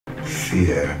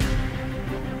Fear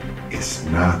is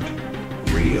not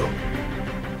real.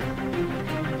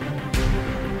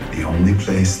 The only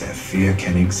place that fear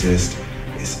can exist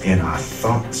is in our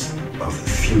thoughts of the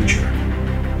future.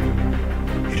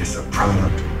 It is a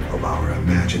product of our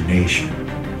imagination,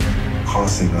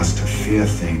 causing us to fear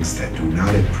things that do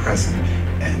not at present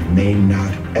and may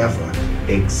not ever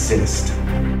exist.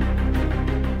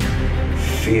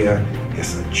 Fear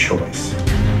is a choice.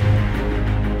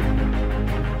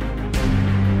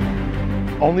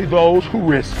 Only those who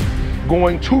risk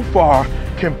going too far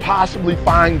can possibly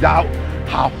find out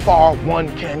how far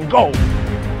one can go.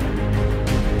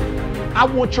 I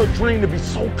want your dream to be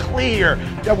so clear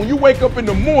that when you wake up in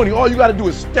the morning, all you gotta do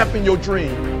is step in your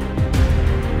dream.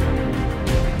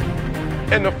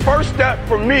 And the first step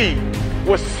for me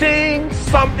was seeing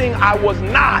something I was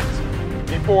not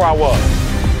before I was.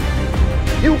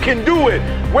 You can do it.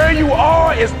 Where you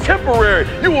are is temporary.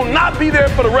 You will not be there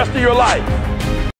for the rest of your life.